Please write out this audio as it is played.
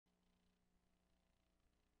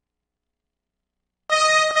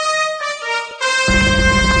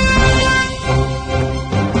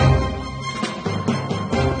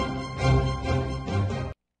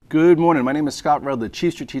Good morning. My name is Scott Redler,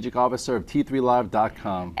 Chief Strategic Officer of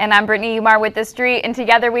T3Live.com. And I'm Brittany Umar with TheStreet, and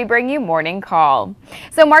together we bring you Morning Call.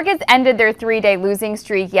 So markets ended their three-day losing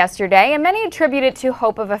streak yesterday, and many attribute it to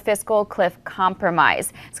hope of a fiscal cliff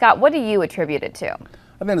compromise. Scott, what do you attribute it to? I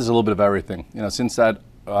think there's a little bit of everything. Since that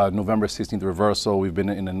November 16th reversal, we've been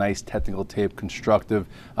in a nice technical tape, constructive.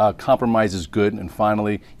 Compromise is good, and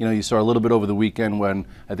finally, you saw a little bit over the weekend when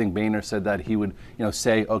I think Boehner said that he would,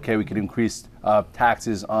 say, okay, we could increase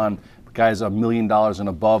taxes on guys $1 million and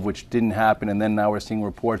above, which didn't happen, and then now we're seeing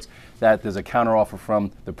reports that there's a counteroffer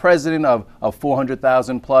from the president of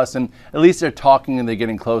 400,000 plus, and at least they're talking and they're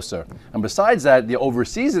getting closer. And besides that, the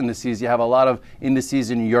overseas indices, you have a lot of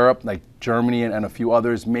indices in Europe, like Germany and a few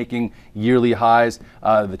others, making yearly highs.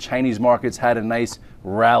 The Chinese markets had a nice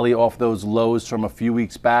rally off those lows from a few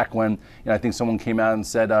weeks back when I think someone came out and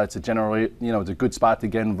said it's a generally it's a good spot to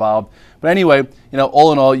get involved. But anyway,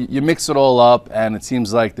 all in all, you mix it all up, and it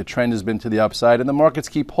seems like the trend has been to the upside, and the markets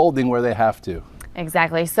keep holding where they have to.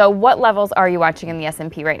 Exactly. So what levels are you watching in the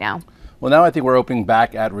S&P right now? Well, now I think we're opening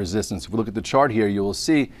back at resistance. If we look at the chart here, you will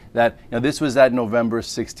see that this was that November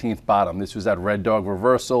 16th bottom. This was that red dog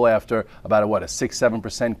reversal after about a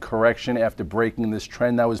 6-7% correction after breaking this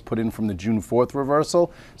trend that was put in from the June 4th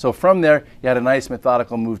reversal. So from there, you had a nice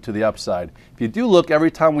methodical move to the upside. If you do look,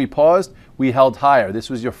 every time we paused, we held higher. This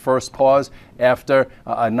was your first pause after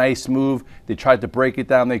a nice move. They tried to break it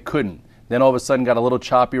down, they couldn't. Then all of a sudden got a little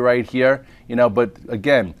choppy right here, but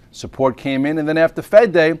again, support came in, and then after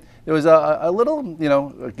Fed Day, there was a little,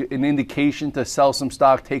 an indication to sell some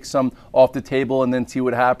stock, take some off the table, and then see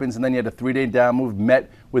what happens. And then you had a 3-day down move met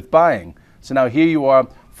with buying. So now here you are,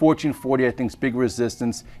 1440, I think is big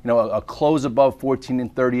resistance. A close above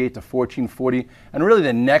 1438 to 1440, and really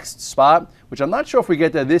the next spot, which I'm not sure if we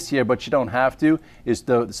get there this year, but you don't have to, is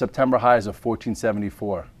the September highs of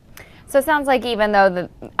 1474. So it sounds like even though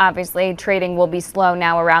obviously trading will be slow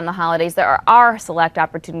now around the holidays, there are select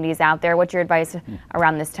opportunities out there. What's your advice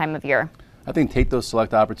around this time of year? I think take those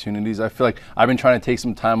select opportunities. I feel like I've been trying to take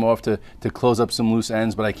some time off to close up some loose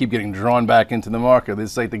ends, but I keep getting drawn back into the market.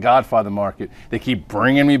 This is like the Godfather market. They keep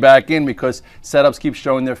bringing me back in because setups keep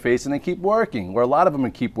showing their face and they keep working, or a lot of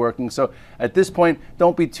them keep working. So at this point,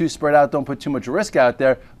 don't be too spread out. Don't put too much risk out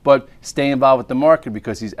there, but stay involved with the market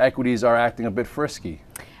because these equities are acting a bit frisky.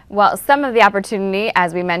 Well, some of the opportunity,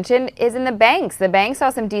 as we mentioned, is in the banks. The banks saw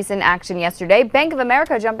some decent action yesterday. Bank of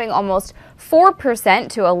America jumping almost 4%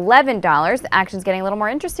 to $11. The action's getting a little more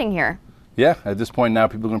interesting here. Yeah, at this point now,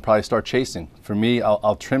 people are going to probably start chasing. For me,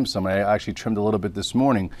 I'll trim some. I actually trimmed a little bit this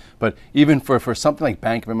morning. But even for something like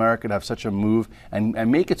Bank of America to have such a move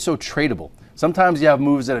and make it so tradable. Sometimes you have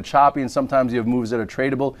moves that are choppy and sometimes you have moves that are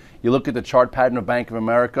tradable. You look at the chart pattern of Bank of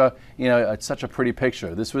America, it's such a pretty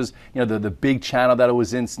picture. This was, the big channel that it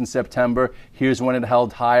was in since September. Here's when it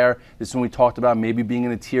held higher. This is when we talked about maybe being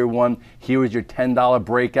in a tier 1. Here was your $10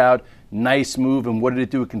 breakout. Nice move, and what did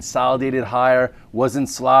it do? It consolidated higher, wasn't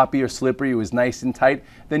sloppy or slippery, it was nice and tight.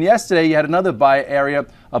 Then yesterday you had another buy area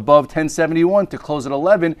above 1071 to close at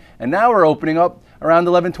 11, and now we're opening up around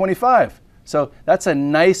 1125. So that's a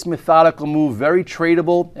nice methodical move, very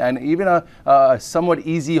tradable, and even a somewhat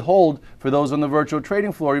easy hold for those on the virtual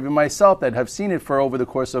trading floor, even myself, that have seen it for over the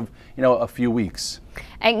course of a few weeks.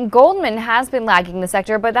 And Goldman has been lagging the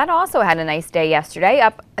sector, but that also had a nice day yesterday,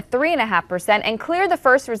 up 3.5% and cleared the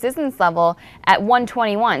first resistance level at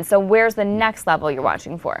 121. So where's the next level you're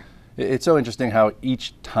watching for? It's so interesting how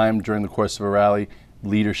each time during the course of a rally,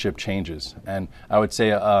 leadership changes. And I would say,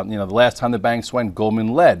 the last time the banks went, Goldman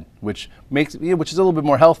led, which is a little bit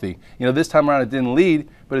more healthy. This time around it didn't lead,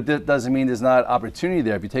 but it doesn't mean there's not opportunity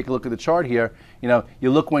there. If you take a look at the chart here, you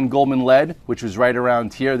look when Goldman led, which was right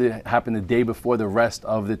around here, that happened the day before the rest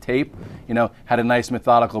of the tape, had a nice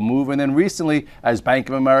methodical move. And then recently, as Bank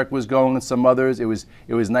of America was going and some others, it was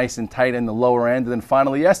nice and tight in the lower end. And then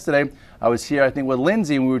finally yesterday, I was here, I think, with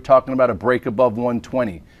Lindsay, and we were talking about a break above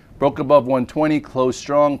 120. Broke above 120, closed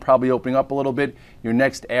strong, probably opening up a little bit. Your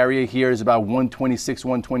next area here is about 126,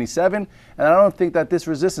 127, and I don't think that this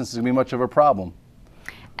resistance is going to be much of a problem.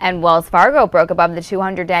 And Wells Fargo broke above the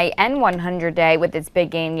 200-day and 100-day with its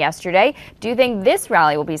big gain yesterday. Do you think this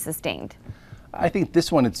rally will be sustained? I think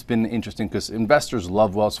this one, it's been interesting because investors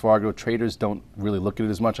love Wells Fargo. Traders don't really look at it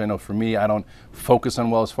as much. I know for me, I don't focus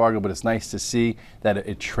on Wells Fargo, but it's nice to see that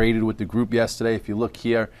it traded with the group yesterday. If you look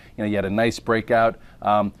here, you had a nice breakout,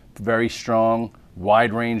 very strong,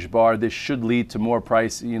 wide range bar. This should lead to more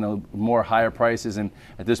price, more higher prices, and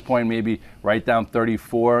at this point maybe right down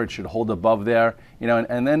 34. It should hold above there,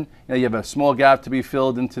 and then you have a small gap to be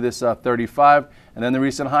filled into this 35, and then the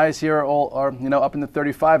recent highs here are up in the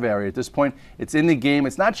 35 area. At this point, it's in the game.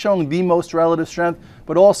 It's not showing the most relative strength,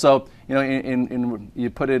 but also you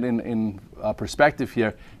put it in perspective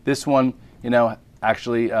here. This one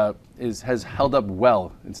actually has held up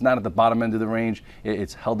well. It's not at the bottom end of the range.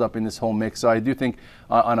 It's held up in this whole mix. So I do think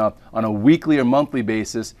on a weekly or monthly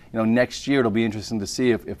basis, next year it'll be interesting to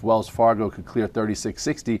see if Wells Fargo could clear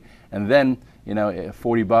 36.60, and then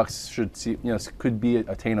 $40 could be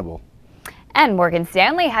attainable. And Morgan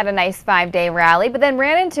Stanley had a nice 5-day rally, but then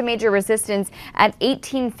ran into major resistance at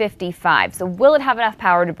 1855. So will it have enough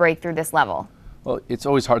power to break through this level? Well, it's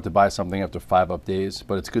always hard to buy something after 5 up days,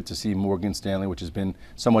 but it's good to see Morgan Stanley, which has been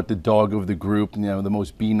somewhat the dog of the group, the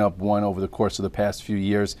most beaten up one over the course of the past few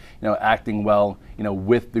years, acting well,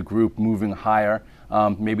 with the group moving higher.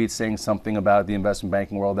 Maybe it's saying something about the investment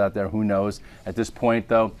banking world out there. Who knows? At this point,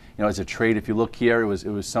 though, as a trade, if you look here, it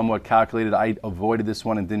was somewhat calculated. I avoided this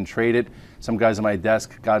one and didn't trade it. Some guys on my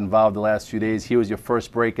desk got involved the last few days. Here was your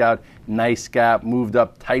first breakout, nice gap, moved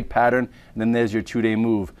up, tight pattern, and then there's your 2-day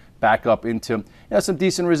move back up into some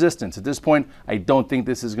decent resistance. At this point, I don't think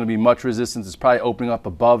this is going to be much resistance. It's probably opening up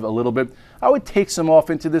above a little bit. I would take some off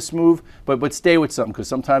into this move, but stay with something, because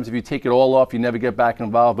sometimes if you take it all off, you never get back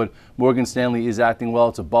involved. But Morgan Stanley is acting well.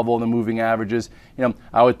 It's above all the moving averages.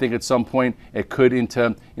 I would think at some point it could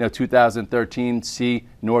into 2013 see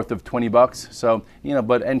north of $20. So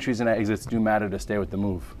but entries and exits do matter to stay with the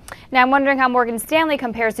move. Now I'm wondering how Morgan Stanley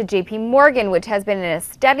compares to JP Morgan, which has been in a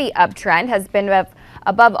steady uptrend, has been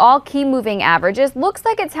above all key moving averages. Looks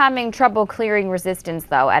like it's having trouble clearing resistance,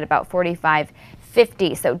 though, at about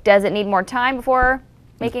 45.50. So does it need more time before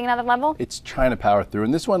making another level? It's trying to power through.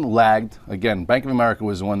 And this one lagged. Again, Bank of America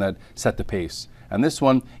was the one that set the pace. And this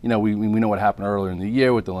one, we know what happened earlier in the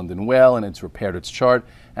year with the London whale, and it's repaired its chart.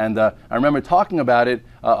 And I remember talking about it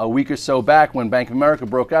a week or so back when Bank of America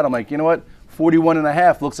broke out. I'm like,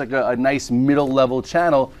 41.5 looks like a nice middle level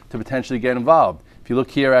channel to potentially get involved. If you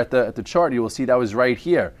look here at the chart, you will see that was right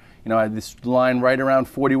here. This line right around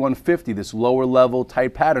 41.50, this lower level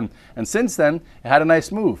tight pattern. And since then, it had a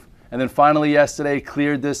nice move. And then finally yesterday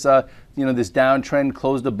cleared this, this downtrend,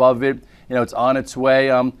 closed above it. It's on its way.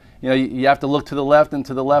 You have to look to the left, and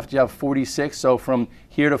to the left you have 46. So from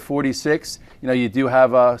here to 46, you do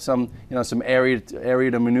have some area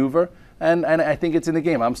to maneuver. And I think it's in the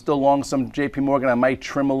game. I'm still long some JP Morgan. I might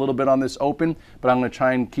trim a little bit on this open, but I'm going to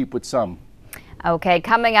try and keep with some. Okay,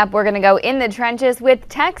 coming up, we're going to go in the trenches with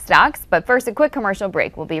tech stocks, but first a quick commercial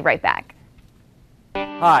break. We'll be right back.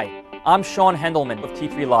 Hi, I'm Sean Hendelman of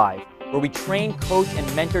T3 Live, where we train, coach,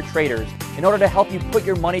 and mentor traders in order to help you put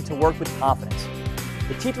your money to work with confidence.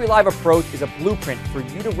 The T3 Live approach is a blueprint for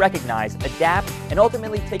you to recognize, adapt, and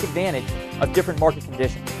ultimately take advantage of different market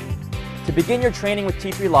conditions. To begin your training with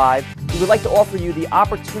T3 Live, we would like to offer you the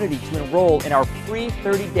opportunity to enroll in our free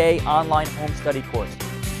 30-day online home study course.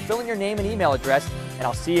 Fill in your name and email address, and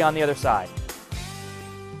I'll see you on the other side.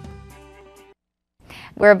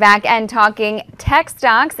 We're back and talking tech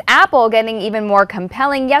stocks. Apple getting even more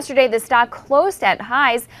compelling. Yesterday, the stock closed at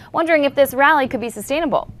highs. Wondering if this rally could be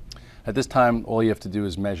sustainable. At this time, all you have to do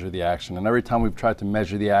is measure the action. And every time we've tried to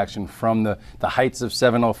measure the action from the heights of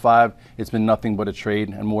 705, it's been nothing but a trade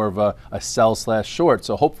and more of a sell/short.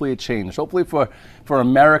 So hopefully it changed. Hopefully for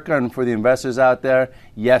America and for the investors out there,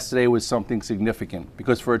 yesterday was something significant.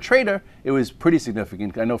 Because for a trader, it was pretty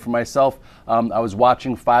significant. I know for myself, I was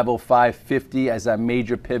watching 505.50 as that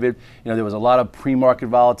major pivot. There was a lot of pre-market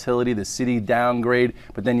volatility, the city downgrade,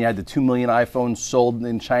 but then you had the 2 million iPhones sold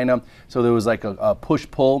in China. So there was like a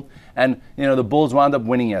push-pull. And the bulls wound up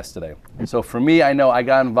winning yesterday. And so for me, I know I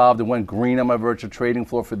got involved and went green on my virtual trading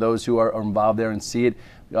floor. For those who are involved there and see it,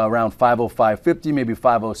 around 505.50, maybe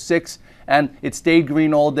 506, and it stayed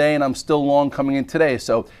green all day, and I'm still long coming in today.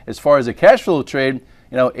 So as far as a cash flow trade,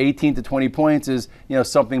 18 to 20 points is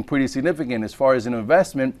something pretty significant. As far as an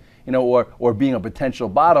investment, or being a potential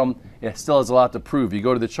bottom, it still has a lot to prove. You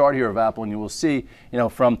go to the chart here of Apple and you will see,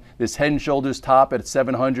 from this head and shoulders top at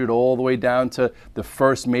 700 all the way down to the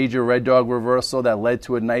first major red dog reversal that led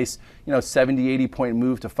to a nice, 70, 80 point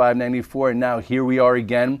move to 594. And now here we are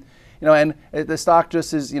again. And the stock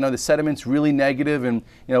just is, the sentiment's really negative. And,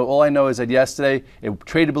 all I know is that yesterday it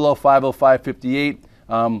traded below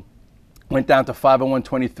 505.58. Went down to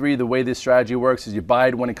 501.23. The way this strategy works is you buy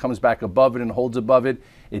it when it comes back above it and holds above it.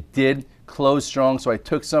 It did close strong, so I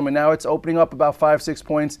took some, and now it's opening up about 5-6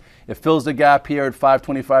 points. It fills the gap here at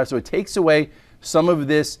 525, so it takes away some of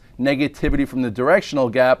this negativity from the directional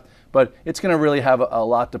gap, but it's going to really have a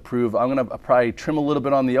lot to prove. I'm going to probably trim a little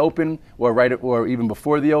bit on the open or even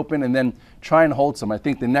before the open, and then try and hold some. I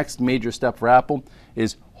think the next major step for Apple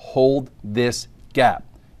is hold this gap.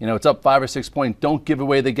 You know, it's up 5 or 6 points. Don't give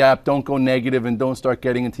away the gap. Don't go negative, and don't start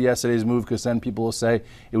getting into yesterday's move, because then people will say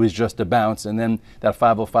it was just a bounce, and then that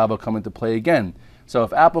 505 will come into play again. So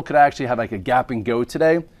if Apple could actually have like a gap and go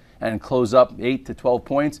today and close up 8 to 12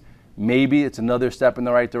 points, maybe it's another step in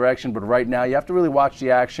the right direction. But right now, you have to really watch the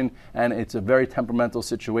action, and it's a very temperamental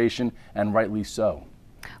situation, and rightly so.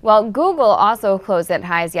 Well, Google also closed at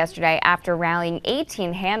highs yesterday after rallying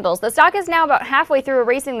 18 handles. The stock is now about halfway through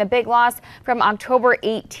erasing the big loss from October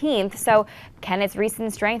 18th. So can its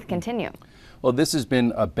recent strength continue? Well, this has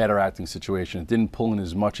been a better acting situation. It didn't pull in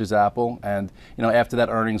as much as Apple, and after that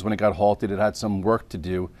earnings, when it got halted, it had some work to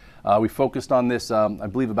do. We focused on this, I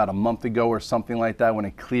believe, about a month ago or something like that, when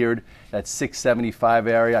it cleared that 675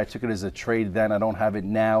 area. I took it as a trade then. I don't have it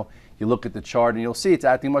now. You look at the chart, and you'll see it's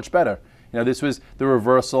acting much better. This was the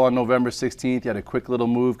reversal on November 16th. You had a quick little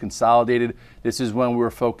move, consolidated. This is when we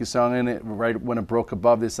were focused on it, right when it broke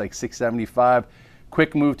above this, like 675.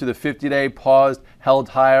 Quick move to the 50-day, paused, held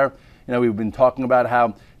higher. We've been talking about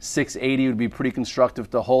how 680 would be pretty constructive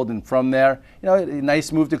to hold, and from there, a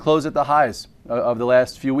nice move to close at the highs of the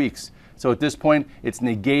last few weeks. So at this point, it's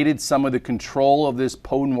negated some of the control of this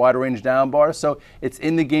potent wide range down bar. So it's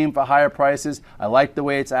in the game for higher prices. I like the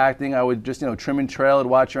way it's acting. I would just, trim and trail it,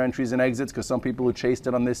 watch your entries and exits, because some people who chased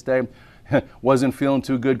it on this day wasn't feeling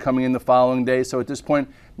too good coming in the following day. So at this point,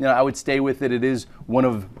 I would stay with it. It is one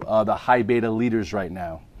of the high beta leaders right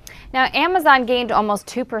now. Now, Amazon gained almost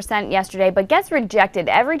 2% yesterday, but gets rejected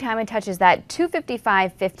every time it touches that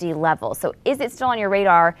 255.50 level. So is it still on your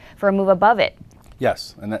radar for a move above it?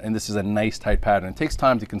 Yes, and this is a nice tight pattern. It takes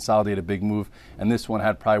time to consolidate a big move, and this one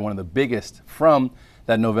had probably one of the biggest from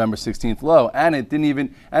that November 16th low, and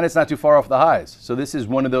it's not too far off the highs. So this is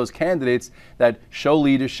one of those candidates that show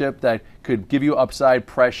leadership, that could give you upside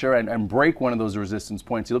pressure and break one of those resistance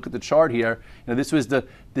points. You look at the chart here, this was the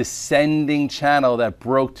descending channel that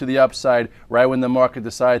broke to the upside right when the market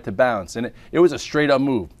decided to bounce, and it was a straight up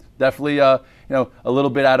move. Definitely, a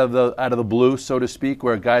little bit out of the blue, so to speak,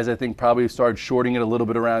 where guys, I think, probably started shorting it a little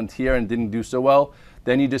bit around here and didn't do so well.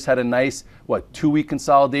 Then you just had a nice, 2-week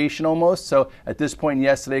consolidation almost. So at this point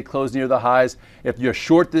yesterday, closed near the highs. If you're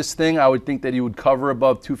short this thing, I would think that you would cover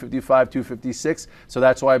above 255, 256. So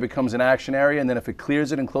that's why it becomes an action area. And then if it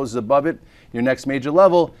clears it and closes above it, your next major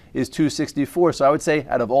level is 264. So I would say,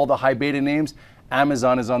 out of all the high beta names,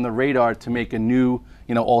 Amazon is on the radar to make a new,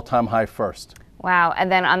 all-time high first. Wow.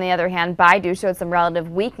 And then on the other hand, BIDU showed some relative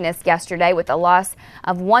weakness yesterday with a loss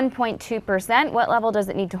of 1.2%. What level does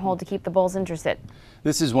it need to hold to keep the bulls interested?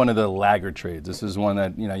 This is one of the laggard trades. This is one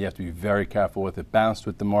that you have to be very careful with. It bounced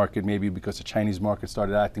with the market, maybe because the Chinese market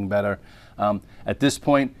started acting better. At this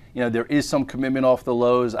point, there is some commitment off the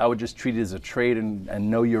lows. I would just treat it as a trade and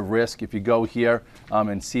know your risk. If you go here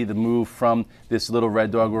and see the move from this little red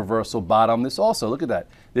dog reversal bottom, this also, look at that.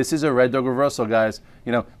 This is a red dog reversal, guys.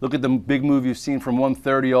 Look at the big move you've seen from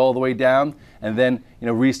 130 all the way down, and then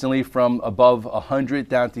recently from above 100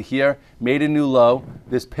 down to here, made a new low.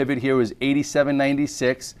 This pivot here was 87.96.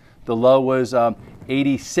 The low was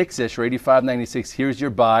 86-ish or 85.96. Here's your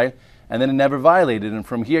buy, and then it never violated. And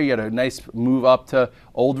from here, you had a nice move up to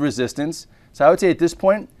old resistance. So I would say at this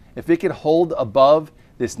point, if it could hold above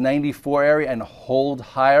this 94 area and hold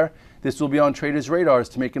higher, this will be on traders' radars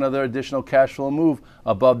to make another additional cash flow move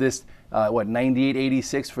above this,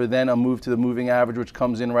 98.86 for then a move to the moving average, which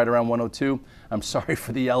comes in right around 102. I'm sorry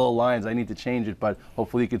for the yellow lines. I need to change it, but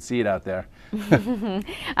hopefully you can see it out there.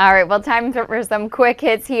 All right, well, time for some quick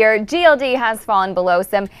hits here. GLD has fallen below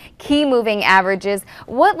some key moving averages.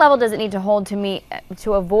 What level does it need to hold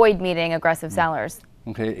to avoid meeting aggressive sellers?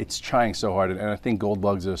 Okay, it's trying so hard, and I think gold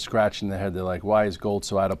bugs are scratching their head. They're like, why is gold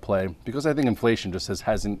so out of play? Because I think inflation just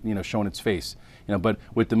hasn't shown its face. But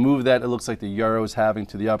with the move that it looks like the euro is having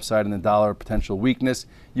to the upside and the dollar potential weakness,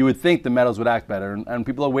 you would think the metals would act better, and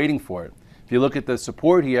people are waiting for it. If you look at the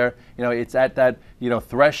support here, it's at that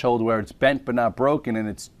threshold where it's bent but not broken, and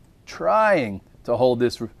it's trying to hold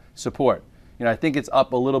this support. I think it's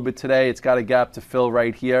up a little bit today. It's got a gap to fill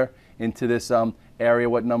right here into this area.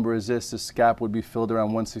 What number is this? This gap would be filled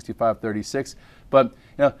around 165.36. But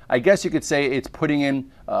I guess you could say it's putting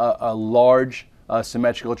in a large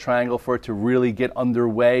symmetrical triangle for it to really get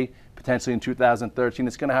underway. Potentially in 2013,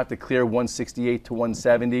 it's going to have to clear 168 to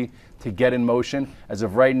 170 to get in motion. As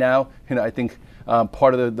of right now, I think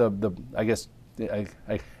part of it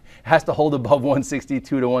has to hold above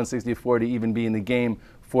 162 to 164 to even be in the game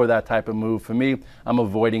for that type of move. For me, I'm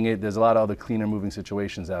avoiding it. There's a lot of other cleaner moving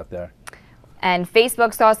situations out there. And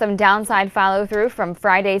Facebook saw some downside follow through from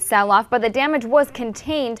Friday's sell-off, but the damage was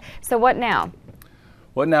contained. So what now?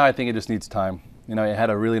 Well, now I think it just needs time. You know, it had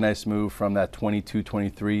a really nice move from that 22,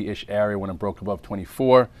 23-ish area when it broke above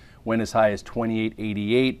 24, went as high as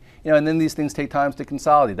 28.88. You know, and then these things take time to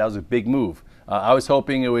consolidate. That was a big move. I was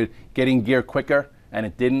hoping it would get in gear quicker, and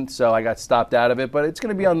it didn't, so I got stopped out of it. But it's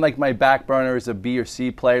going to be on like my back burner as a B or C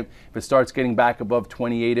play. If it starts getting back above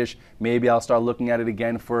 28-ish, maybe I'll start looking at it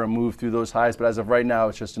again for a move through those highs. But as of right now,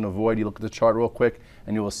 it's just an avoid. You look at the chart real quick,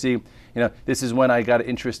 and you will see, you know, this is when I got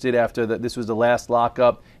interested after that. This was the last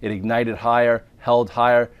lockup. It ignited higher, held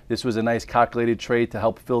higher. This was a nice calculated trade to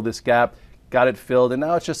help fill this gap. Got it filled, and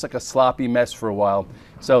now it's just like a sloppy mess for a while.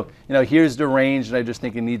 So, you know, here's the range, and I just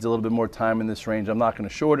think it needs a little bit more time in this range. I'm not going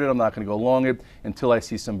to short it. I'm not going to go long it until I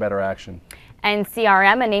see some better action. And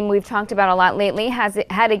CRM, a name we've talked about a lot lately, has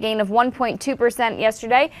had a gain of 1.2%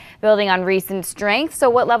 yesterday, building on recent strength. So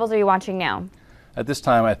what levels are you watching now? At this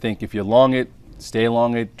time, I think if you long it, stay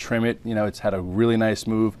long it, trim it. You know, it's had a really nice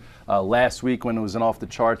move. Last week when it was off the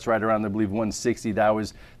charts right around, I believe, 160, that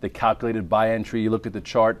was the calculated buy entry. You look at the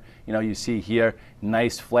chart, you know, you see here,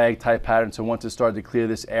 nice flag type pattern. So once it started to clear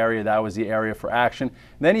this area, that was the area for action.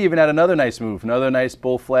 And then he even had another nice move, another nice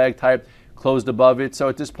bull flag type, closed above it. So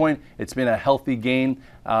at this point, it's been a healthy gain.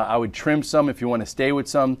 I would trim some if you want to stay with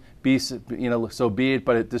some, so be it.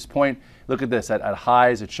 But at this point, look at this, at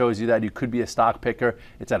highs, it shows you that you could be a stock picker.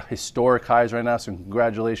 It's at historic highs right now, so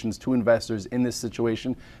congratulations to investors in this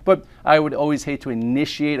situation. But I would always hate to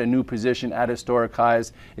initiate a new position at historic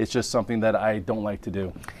highs. It's just something that I don't like to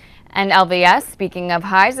do. And LVS, speaking of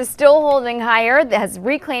highs, is still holding higher. It has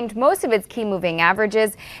reclaimed most of its key moving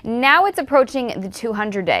averages. Now it's approaching the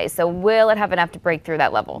 200-day. So will it have enough to break through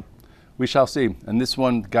that level? We shall see. And this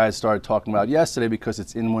one guys started talking about yesterday because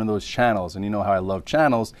it's in one of those channels. And you know how I love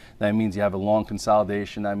channels. That means you have a long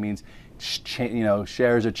consolidation. That means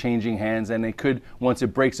shares are changing hands, and it could, once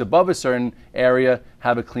it breaks above a certain area,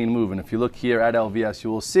 have a clean move. And if you look here at LVS,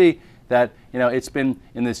 you will see that, you know, it's been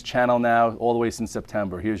in this channel now all the way since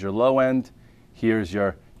September. Here's your low end, here's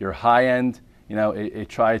your high end. You know, it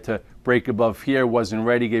tried to break above here, wasn't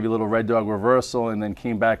ready, gave you a little red dog reversal, and then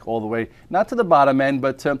came back all the way, not to the bottom end,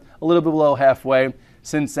 but to a little bit below halfway.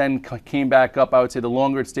 Since then, came back up. I would say the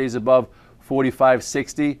longer it stays above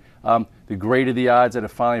 45.60, the greater the odds that it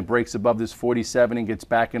finally breaks above this 47 and gets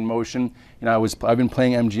back in motion. You know, I've been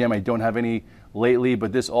playing MGM. I don't have any lately,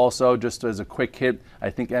 but this also, just as a quick hit, I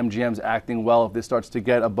think MGM's acting well. If this starts to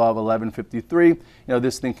get above 11.53, you know,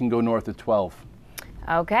 this thing can go north of 12.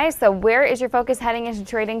 Okay, so where is your focus heading into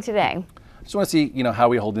trading today? I just want to see, you know, how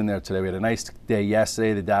we hold in there today. We had a nice day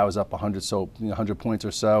yesterday. The Dow was up 100 points or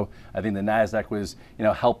so. I think the Nasdaq was, you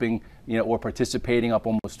know, helping, you know, or participating up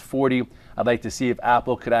almost 40. I'd like to see if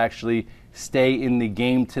Apple could actually stay in the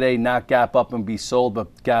game today, not gap up and be sold,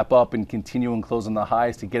 but gap up and continue and close on the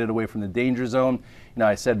highs to get it away from the danger zone. You know,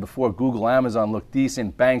 I said before, Google, Amazon look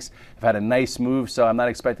decent. Banks have had a nice move, so I'm not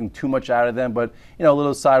expecting too much out of them, but, you know, a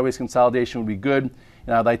little sideways consolidation would be good.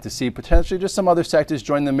 And I'd like to see potentially just some other sectors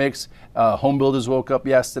join the mix. Home builders woke up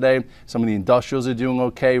yesterday. Some of the industrials are doing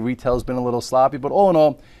okay. Retail's been a little sloppy, but all in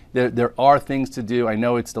all, there are things to do. I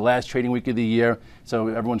know it's the last trading week of the year, so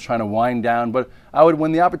everyone's trying to wind down, but I would,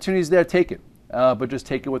 when the opportunity is there, take it. But just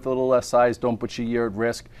take it with a little less size. Don't put your year at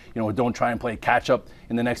risk. You know, don't try and play catch up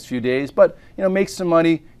in the next few days, but, you know, make some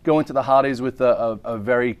money. Go into the holidays with a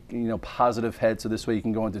very, you know, positive head, so this way you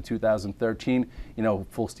can go into 2013, you know,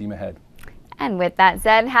 full steam ahead. And with that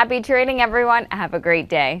said, happy trading, everyone. Have a great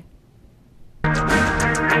day.